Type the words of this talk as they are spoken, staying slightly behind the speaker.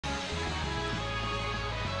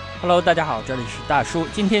Hello， 大家好，这里是大叔，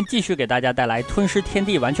今天继续给大家带来《吞食天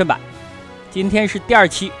地完全版》，今天是第2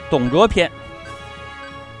期董卓篇，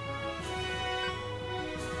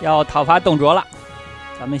要讨伐董卓了，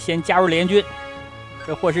咱们先加入联军。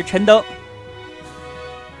这货是陈登，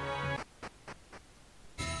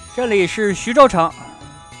这里是徐州城，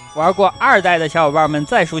玩过2代的小伙伴们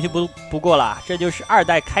再熟悉不过了，这就是2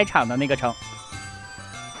代开场的那个城。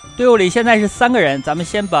队伍里现在是3个人，咱们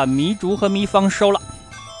先把糜竺和糜芳收了，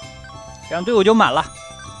这样队伍就满了。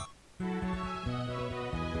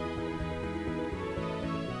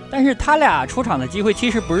但是他俩出场的机会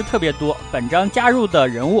其实不是特别多，本章加入的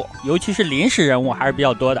人物，尤其是临时人物还是比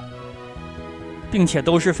较多的，并且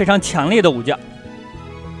都是非常强烈的武将。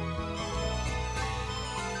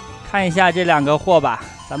看一下这2个货吧，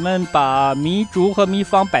咱们把糜竺和糜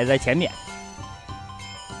芳摆在前面。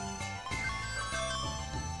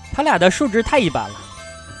他俩的数值太一般了，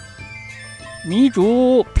糜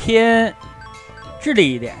竺偏智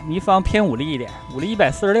力一点，糜芳偏武力一点，武力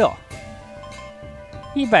146。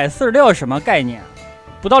146什么概念？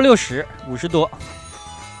不到60， 50多。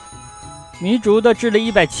糜竺的智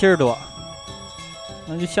力170多，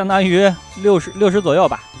那就相当于60左右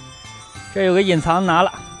吧。这有个隐藏拿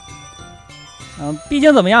了。毕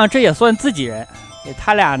竟怎么样，这也算自己人，给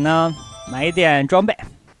他俩呢买一点装备。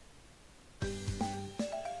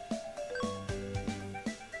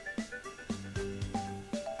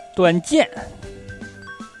短剑、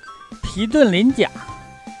皮盾鳞甲。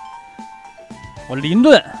我林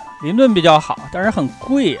顿比较好，但是很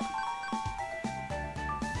贵呀。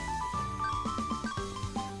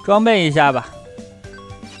装备一下吧，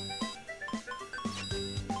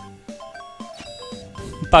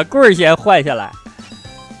把棍儿先换下来。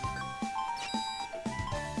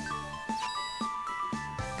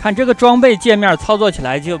看这个装备界面操作起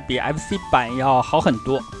来就比 FC 版要好很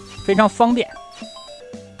多，非常方便。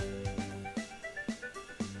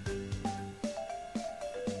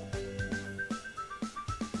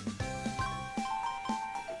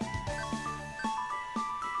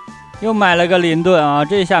又买了个林顿啊，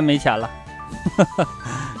这下没钱了，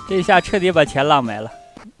这下彻底把钱浪没了。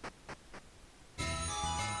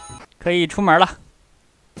可以出门了，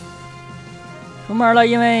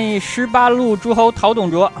因为18路诸侯讨董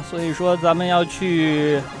卓，所以说咱们要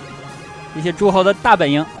去一些诸侯的大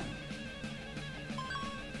本营，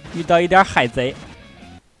遇到一点海贼。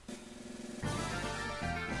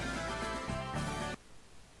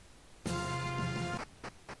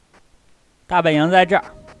大本营在这儿。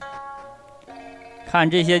看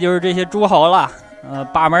这些就是这些诸侯了，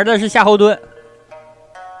把门的是夏侯惇、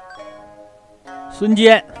孙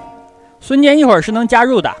坚一会儿是能加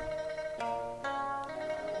入的。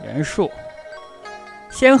人数，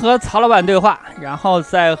先和曹老板对话，然后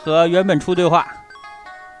再和袁本初对话。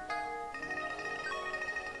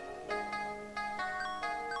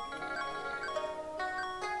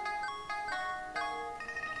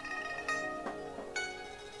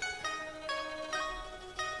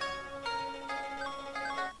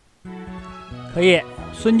可以，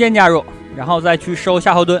孙坚加入，然后再去收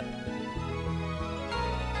夏侯惇。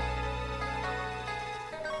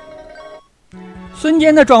孙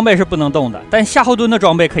坚的装备是不能动的，但夏侯惇的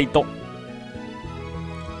装备可以动。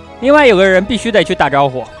另外有个人必须得去打招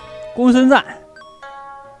呼，公孙瓒。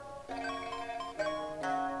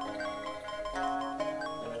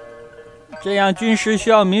这样军师需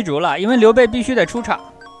要糜竺了，因为刘备必须得出场，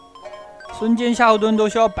孙坚、夏侯惇都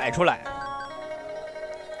需要摆出来。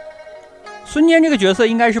孙坚这个角色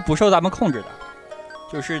应该是不受咱们控制的，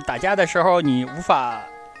就是打架的时候你无法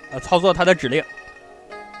操作他的指令。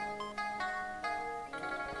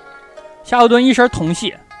夏侯惇一身铜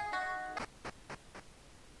系，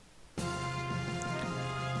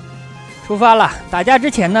出发了。打架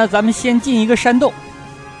之前呢，咱们先进一个山洞。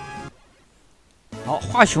好，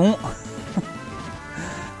华雄，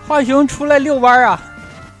华雄出来遛弯啊！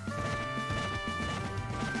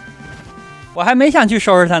我还没想去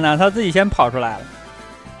收拾他呢，他自己先跑出来了。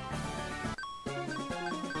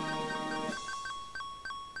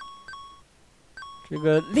这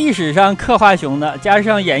个历史上刻华雄的，加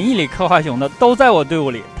上演义里刻华雄的，都在我队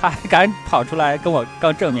伍里，他还敢跑出来跟我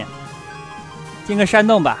刚正面。进个山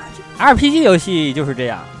洞吧 ，RPG 游戏就是这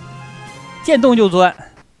样，见洞就钻。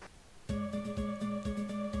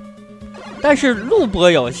但是录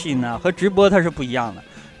播游戏呢，和直播它是不一样的。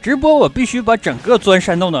直播我必须把整个钻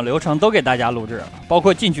山洞的流程都给大家录制了，包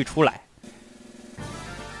括进去出来，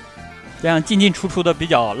这样进进出出的比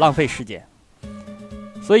较浪费时间。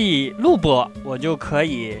所以录播我就可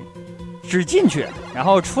以只进去，然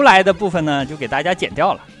后出来的部分呢就给大家剪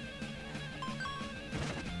掉了。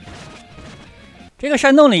这个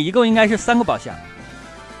山洞里一共应该是3个宝箱，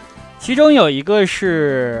其中有一个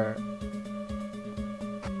是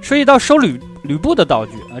涉及到收吕布的道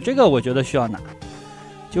具啊，这个我觉得需要拿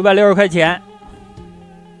，960块钱。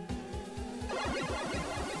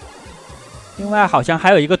另外好像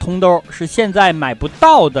还有一个铜兜，是现在买不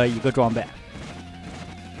到的一个装备。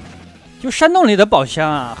就山洞里的宝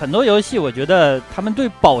箱啊，很多游戏我觉得他们对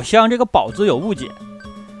宝箱这个宝字有误解，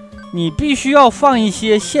你必须要放一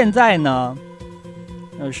些现在呢，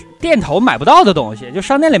店头买不到的东西，就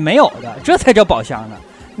商店里没有的，这才叫宝箱呢。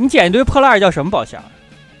你捡一堆破烂叫什么宝箱？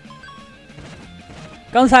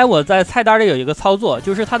刚才我在菜单里有一个操作，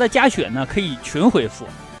就是它的加血呢可以群回复，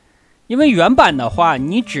因为原版的话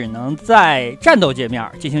你只能在战斗界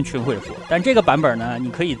面进行群回复，但这个版本呢，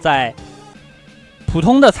你可以在普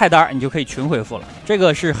通的菜单你就可以群回复了，这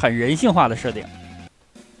个是很人性化的设定。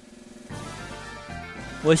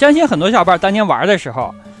我相信很多小伙伴当年玩的时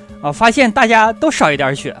候发现大家都少一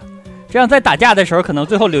点血，这样在打架的时候可能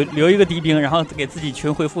最后留一个敌兵，然后给自己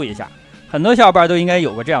群回复一下，很多小伙伴都应该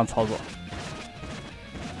有过这样操作。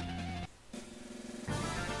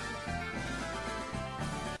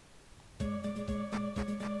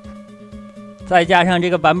再加上这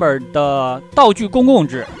个版本的道具公共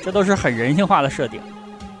制，这都是很人性化的设定。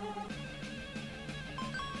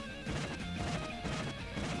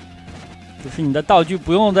就是你的道具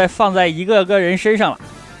不用再放在一个个人身上了，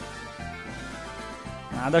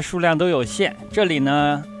拿的数量都有限。这里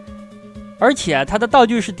呢，而且它的道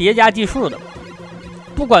具是叠加计数的，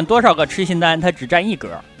不管多少个吃心丹，它只占1格。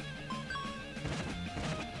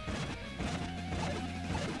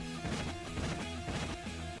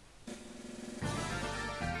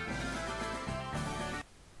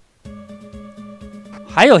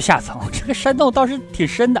还有下层，这个山洞倒是挺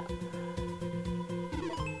深的。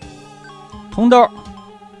铜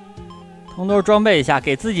兜装备一下，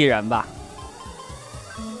给自己人吧。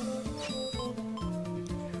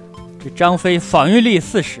这张飞防御力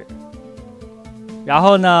40，然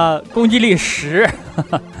后呢，攻击力10，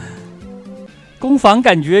攻防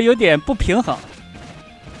感觉有点不平衡。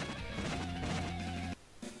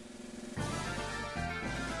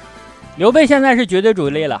刘备现在是绝对主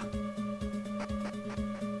力了。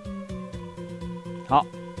好，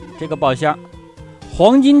这个宝箱，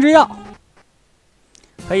黄金之钥，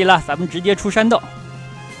可以了，咱们直接出山洞。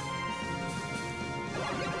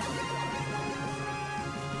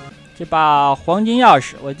这把黄金钥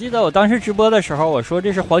匙，我记得我当时直播的时候，我说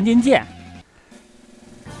这是黄金剑，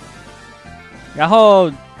然后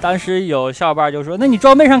当时有小伙伴就说：“那你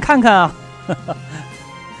装备上看看啊。”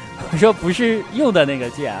我说不是用的那个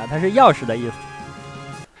剑啊，它是钥匙的意思。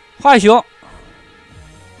华雄，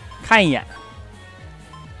看一眼。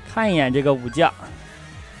看一眼这个武将，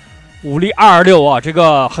武力226啊，这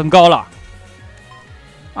个很高了。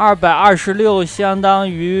226相当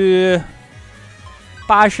于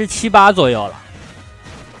87、8左右了，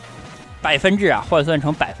百分制啊，换算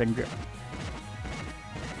成百分制。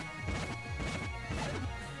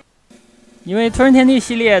因为吞食天地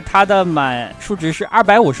系列它的满数值是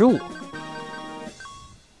255，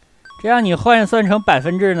这样你换算成百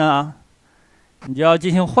分制呢，你就要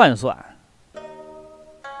进行换算。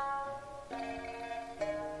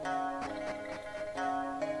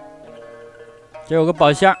这有个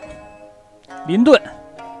宝箱，林顿，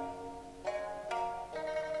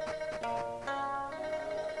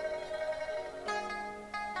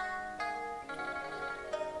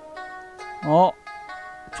哦，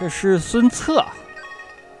这是孙策、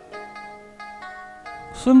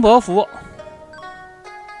孙伯符，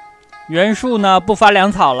袁术呢不发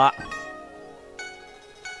粮草了。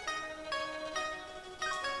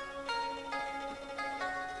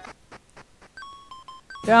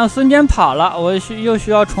这样孙坚跑了，我又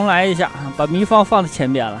需要重来一下，把糜芳放在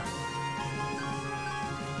前边了。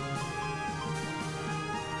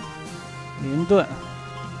林顿，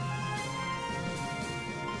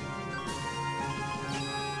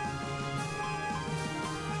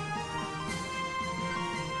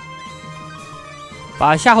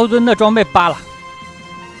把夏侯惇的装备扒了，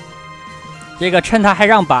这个趁他还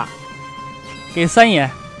让扒，给三爷。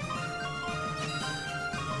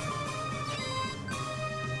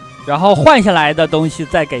然后换下来的东西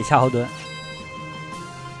再给夏侯惇。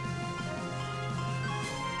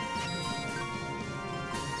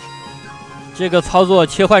这个操作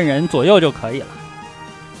切换人左右就可以了。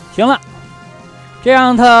行了，这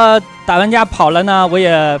样他打完架跑了呢，我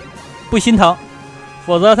也不心疼，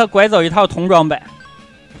否则他拐走一套铜装备。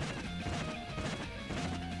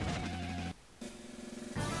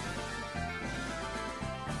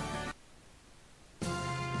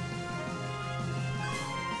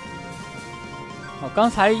刚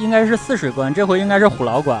才应该是泗水关，这回应该是虎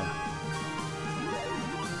牢关了。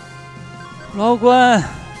老关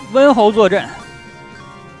温侯坐镇。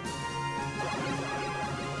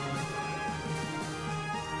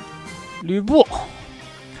吕布，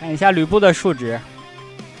看一下吕布的数值。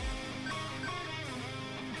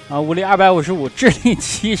武力255，智力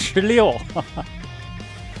76。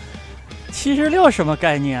76什么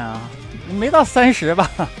概念啊？没到30吧？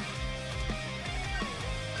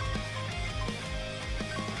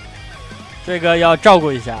这个要照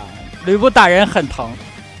顾一下，吕布打人很疼。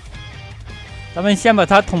咱们先把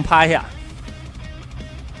他捅趴下。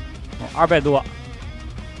200多。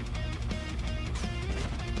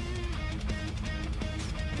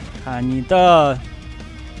看你的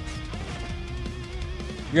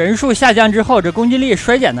人数下降之后，这攻击力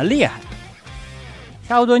衰减的厉害。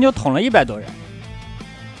夏侯惇就捅了100多人。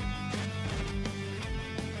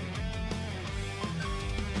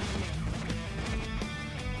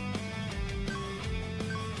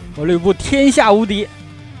我吕布天下无敌。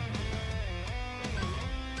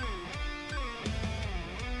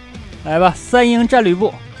来吧，三英战吕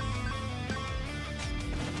布。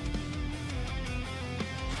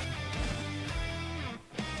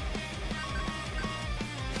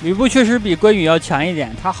吕布确实比关羽要强一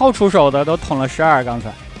点，他后出手的都捅了12，刚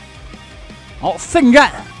才。好，奋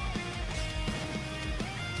战。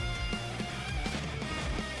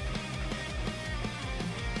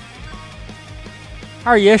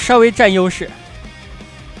二爷稍微占优势。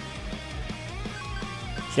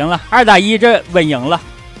行了，2打1，这稳赢了，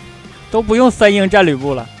都不用三英战吕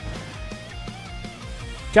布了。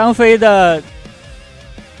张飞的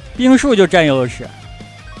兵数就占优势。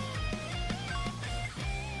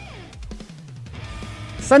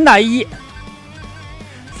3打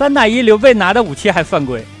1，刘备拿的武器还犯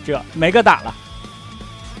规，这没个打了。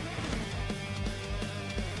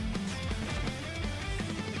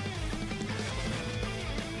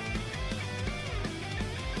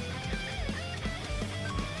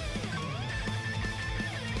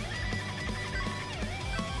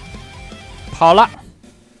跑了，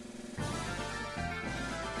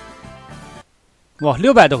哇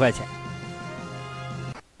，600多块钱。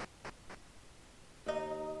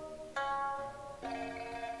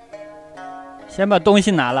先把东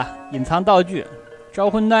西拿了，隐藏道具，招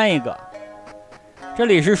魂丹一个。这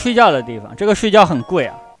里是睡觉的地方，这个睡觉很贵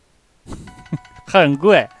啊，很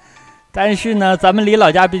贵。但是呢，咱们离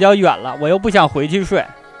老家比较远了，我又不想回去睡，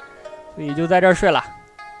所以就在这儿睡了。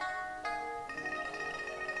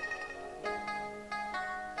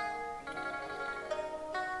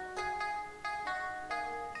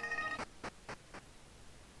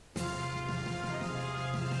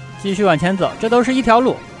继续往前走，这都是一条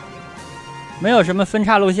路。没有什么分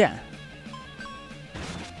岔路线。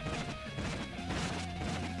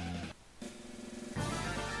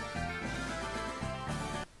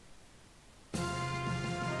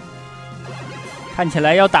看起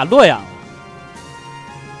来要打洛阳了。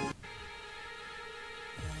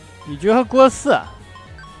李傕和郭汜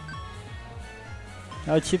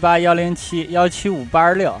，178、107、175、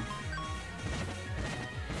86，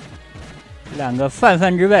两个泛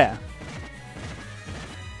泛之辈。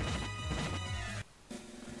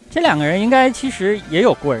这两个人应该其实也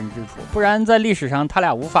有过人之处，不然在历史上他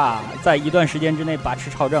俩无法在一段时间之内把持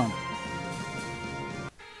朝政的。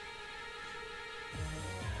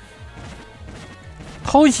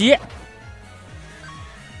偷袭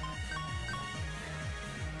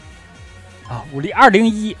啊！武力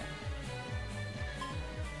201，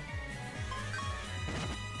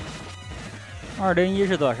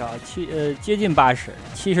是多少？接近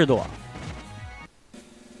80，70多。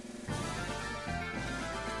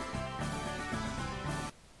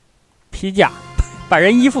皮甲把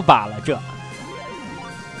人衣服扒了，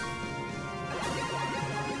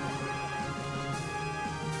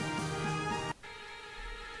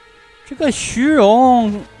这个徐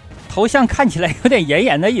荣头像看起来有点炎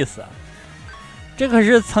炎的意思，这可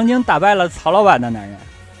是曾经打败了曹老板的男人。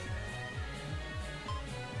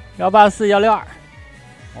184、162，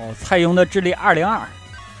哦，蔡邕的智力202。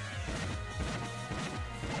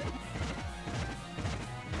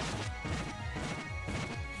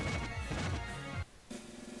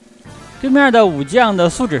对面的武将的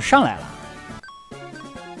素质上来了，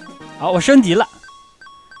好，我升级了，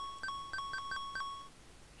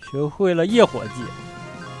学会了业火技，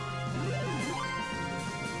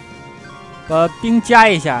把兵加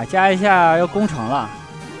一下要攻城了。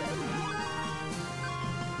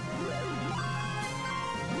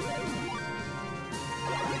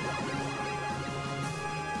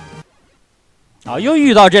好，又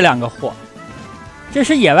遇到这两个货，这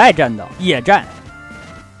是野外战斗，野战。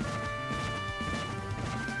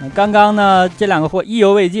刚刚呢，这两个货意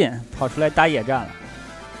犹未尽，跑出来打野战了。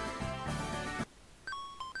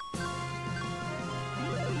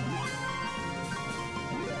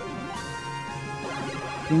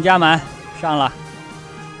兵加满上了，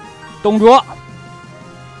董卓，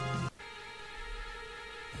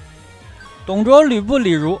吕布、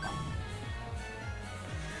李儒，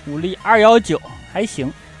武力219还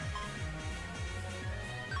行。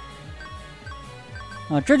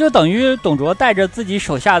这就等于董卓带着自己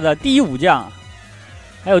手下的第一武将，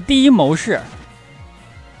还有第一谋士，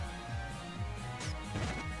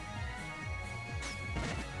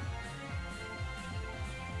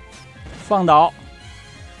放倒。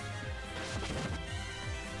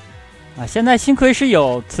现在幸亏是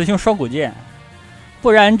有雌雄双股剑，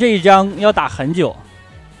不然这一章要打很久，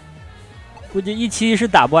估计一期是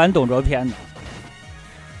打不完董卓篇的。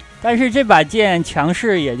但是这把剑强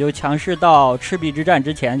势也就强势到赤壁之战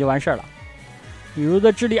之前就完事了。李儒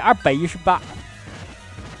的智力218，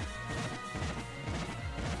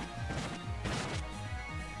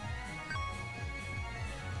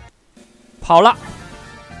跑了。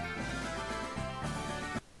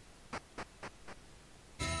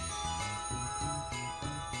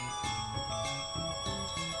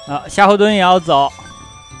夏侯惇也要走，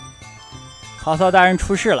曹操大人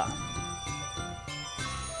出事了，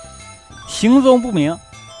行踪不明。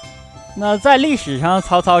那在历史上，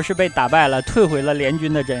曹操是被打败了，退回了联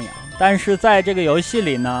军的阵营。但是在这个游戏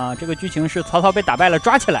里呢，这个剧情是曹操被打败了，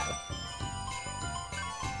抓起来了。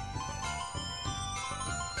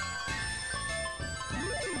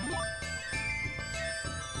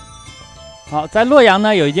好，在洛阳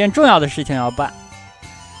呢，有一件重要的事情要办。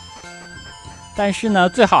但是呢，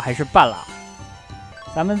最好还是办了。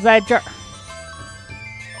咱们在这儿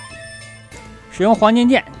使用黄金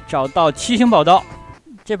剑找到七星宝刀，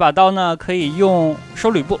这把刀呢可以用收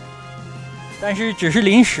吕布，但是只是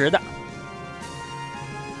临时的。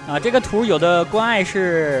这个图有的关隘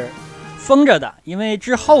是封着的，因为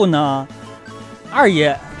之后呢，二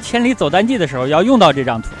爷千里走单骑的时候要用到这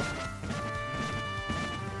张图。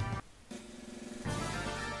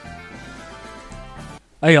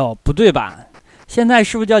哎呦，不对吧？现在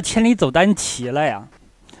是不是叫千里走单骑了呀？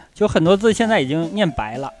就很多字现在已经念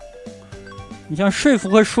白了。你像说服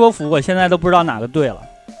和说服，我现在都不知道哪个对了。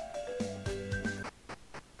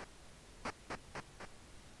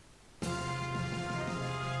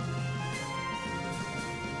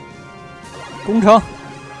攻城，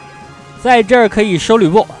在这儿可以收吕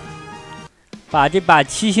布，把这把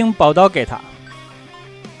七星宝刀给他。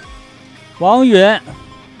王允，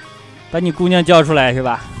把你姑娘交出来是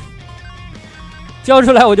吧？交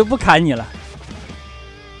出来我就不砍你了。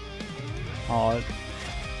好，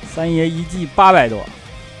三爷一计800多，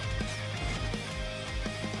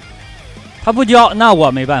他不交，那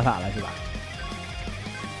我没办法了是吧？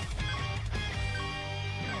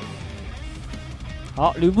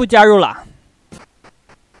好，吕布加入了。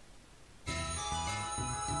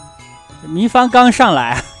糜芳刚上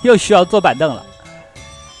来，又需要坐板凳了。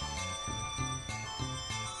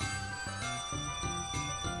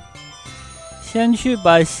先去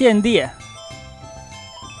把献帝、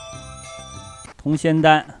童仙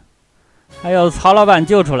丹还有曹老板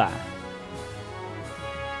救出来。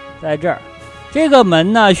在这儿，这个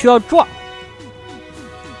门呢需要撞，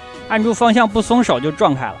按住方向不松手就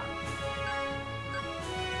撞开了。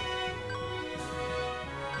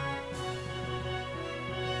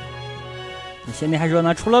献帝还说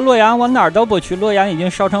呢，除了洛阳我哪儿都不去，洛阳已经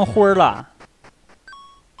烧成灰了。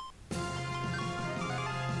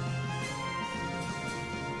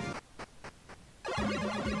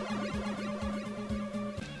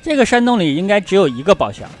这个山洞里应该只有一个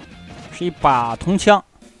宝箱，是一把铜枪。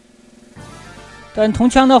但铜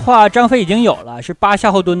枪的话，张飞已经有了，是扒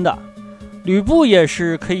夏侯惇的。吕布也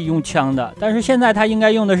是可以用枪的，但是现在他应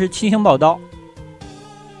该用的是七星宝刀，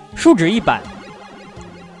数值一般。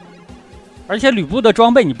而且吕布的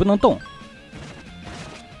装备你不能动。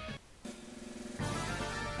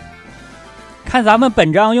看咱们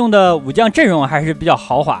本章用的武将阵容还是比较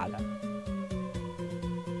豪华的。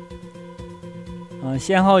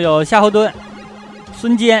先后有夏侯惇、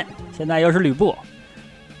孙坚，现在又是吕布，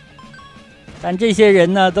但这些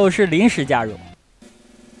人呢都是临时加入。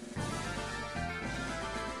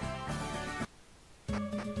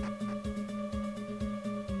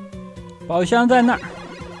宝箱在那儿，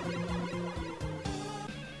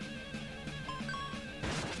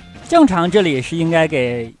正常这里是应该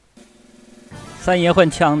给三爷换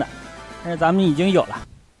枪的，但是咱们已经有了。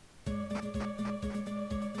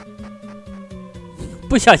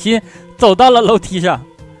不小心走到了楼梯上。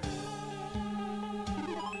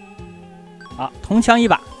好，铜枪一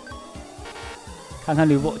把，看看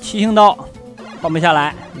吕布七星刀换不下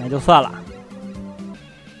来，那就算了。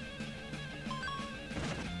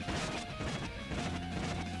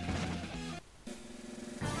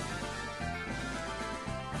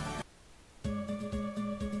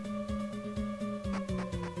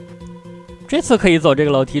这次可以走这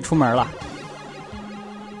个楼梯出门了。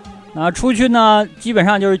那出去呢，基本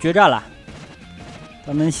上就是决战了。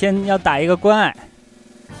咱们先要打一个关隘。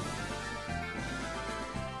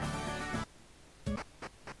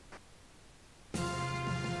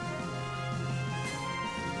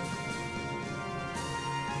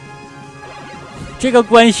这个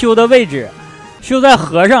关修的位置，修在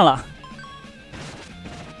河上了。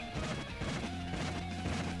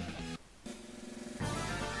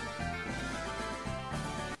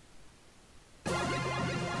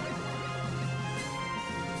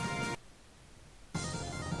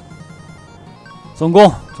总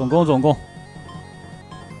攻！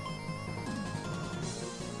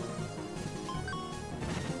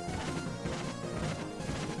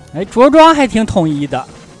哎，着装还挺统一的。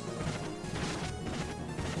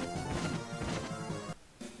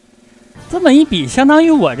这么一比，相当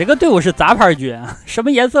于我这个队伍是杂牌军啊，什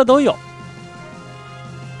么颜色都有。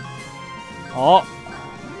哦，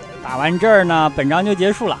打完这儿呢，本章就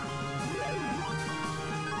结束了。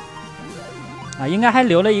啊，应该还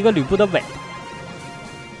留了一个吕布的尾巴。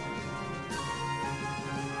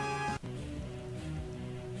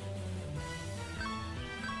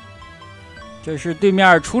这是对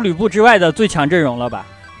面除吕布之外的最强阵容了吧？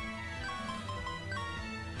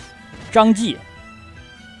张继，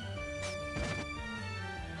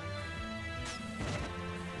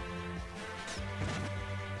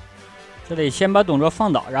这里先把董卓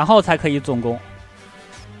放倒，然后才可以总攻。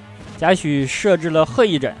贾诩设置了贺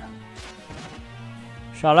一阵，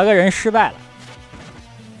少了个人失败了。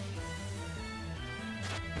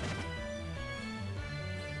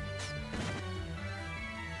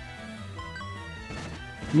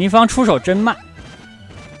敌方出手真慢，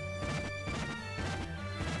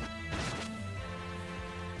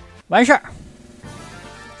完事儿，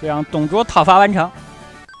这样董卓讨伐完成，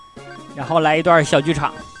然后来一段小剧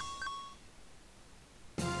场。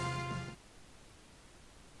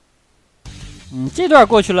这段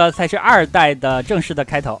过去了才是2代的正式的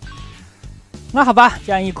开头。那好吧，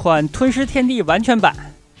这样一款《吞食天地完全版》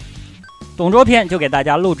董卓篇就给大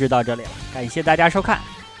家录制到这里了，感谢大家收看，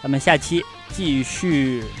咱们下期继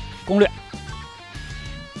续攻略。